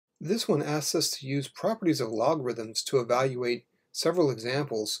This one asks us to use properties of logarithms to evaluate several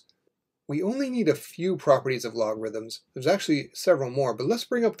examples. We only need a few properties of logarithms. There's actually several more, but let's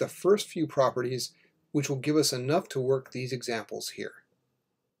bring up the first few properties which will give us enough to work these examples here.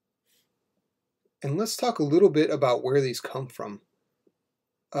 And let's talk a little bit about where these come from.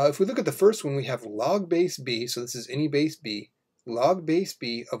 If we look at the first one, we have log base b, so this is any base b, log base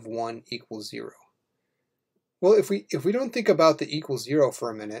b of 1 equals 0. Well, if we don't think about the equals 0 for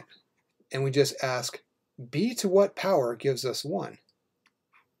a minute, and we just ask, b to what power gives us 1?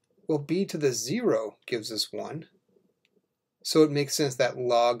 Well, b to the 0 gives us 1, so it makes sense that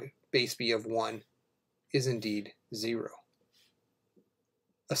log base b of 1 is indeed 0.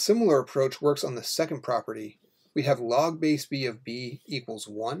 A similar approach works on the second property. We have log base b of b equals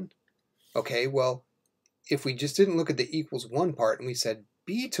 1. Okay, well, if we just didn't look at the equals 1 part and we said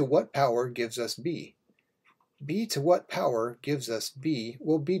b to what power gives us b? B to what power gives us b?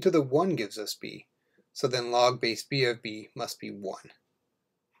 Well, b to the 1 gives us b. So then log base b of b must be 1.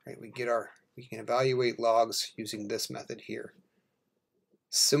 Right, we can evaluate logs using this method here.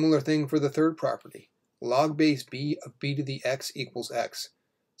 Similar thing for the third property. Log base b of b to the x equals x.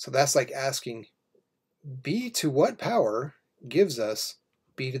 So that's like asking b to what power gives us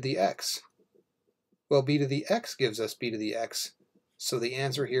b to the x? Well, b to the x gives us b to the x, so the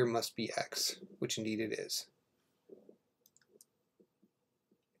answer here must be x, which indeed it is.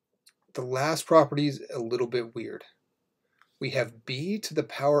 The last property is a little bit weird. We have b to the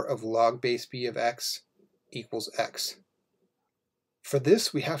power of log base b of x equals x. For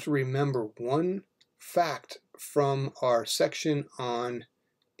this, we have to remember one fact from our section on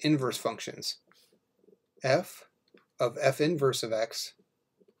inverse functions. F of f inverse of x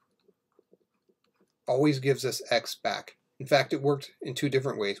always gives us x back. In fact, it worked in two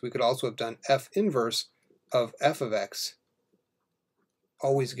different ways. We could also have done f inverse of f of x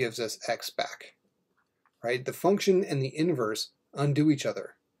always gives us x back, right? The function and the inverse undo each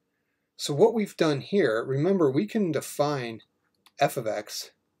other. So what we've done here, remember, we can define f of x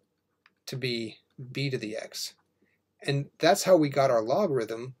to be b to the x. And that's how we got our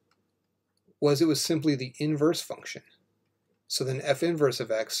logarithm, was it was simply the inverse function. So then f inverse of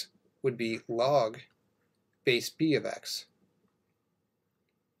x would be log base b of x.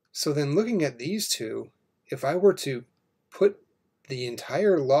 So then looking at these two, if I were to put the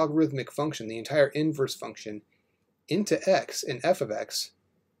entire logarithmic function, the entire inverse function, into x in f of x,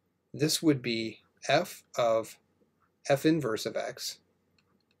 this would be f of f inverse of x.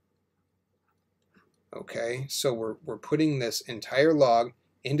 Okay, so we're putting this entire log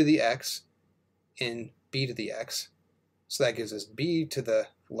into the x in b to the x. So that gives us b to the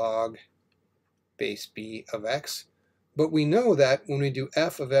log base b of x. But we know that when we do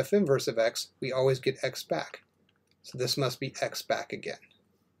f of f inverse of x, we always get x back. So this must be x back again.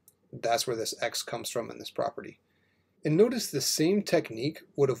 That's where this x comes from in this property. And notice the same technique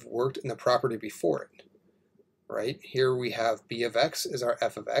would have worked in the property before it. Right? Here we have b of x is our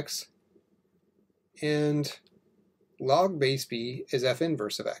f of x. And log base b is f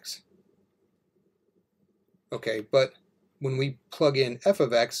inverse of x. Okay, but when we plug in f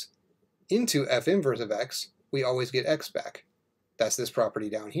of x into f inverse of x, we always get x back. That's this property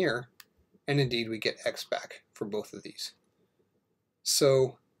down here. And indeed, we get x back for both of these.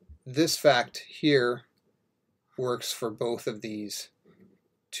 So this fact here works for both of these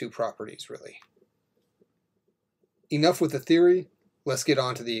two properties, really. Enough with the theory. Let's get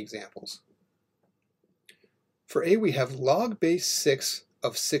on to the examples. For a, we have log base 6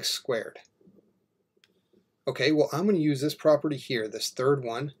 of 6 squared. Okay, well, I'm going to use this property here, this third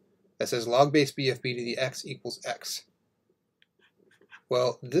one, that says log base b of b to the x equals x.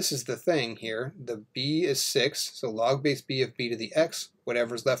 Well, this is the thing here. The b is 6, so log base b of b to the x,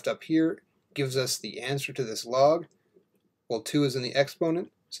 whatever's left up here, gives us the answer to this log. Well, 2 is in the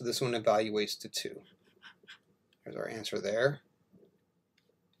exponent, so this one evaluates to 2. There's our answer there.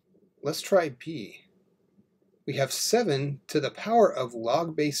 Let's try b. We have 7 to the power of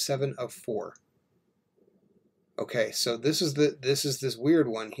log base 7 of 4. Okay, so this is this weird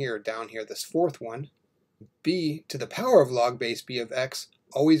one here, down here, this fourth one. B to the power of log base b of x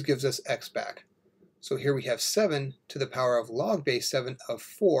always gives us x back. So here we have 7 to the power of log base 7 of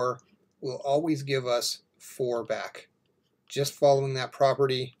 4 will always give us 4 back. Just following that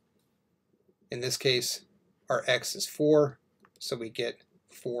property, in this case, our x is 4, so we get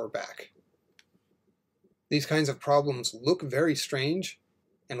 4 back. These kinds of problems look very strange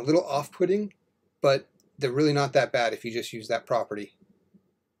and a little off-putting, but they're really not that bad if you just use that property.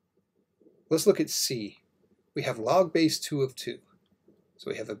 Let's look at C. We have log base 2 of 2. So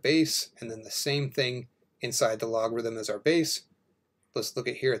we have a base and then the same thing inside the logarithm as our base. Let's look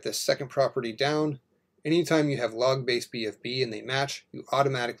at here at this second property down. Anytime you have log base b of b and they match, you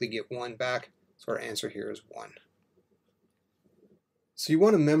automatically get 1 back. So our answer here is 1. So you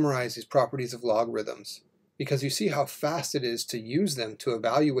want to memorize these properties of logarithms because you see how fast it is to use them to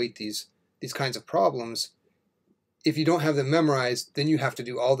evaluate these kinds of problems. If you don't have them memorized, then you have to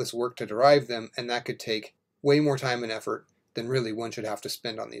do all this work to derive them, and that could take way more time and effort than really one should have to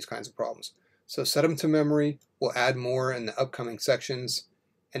spend on these kinds of problems. So set them to memory. We'll add more in the upcoming sections,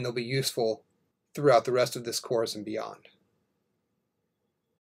 and they'll be useful throughout the rest of this course and beyond.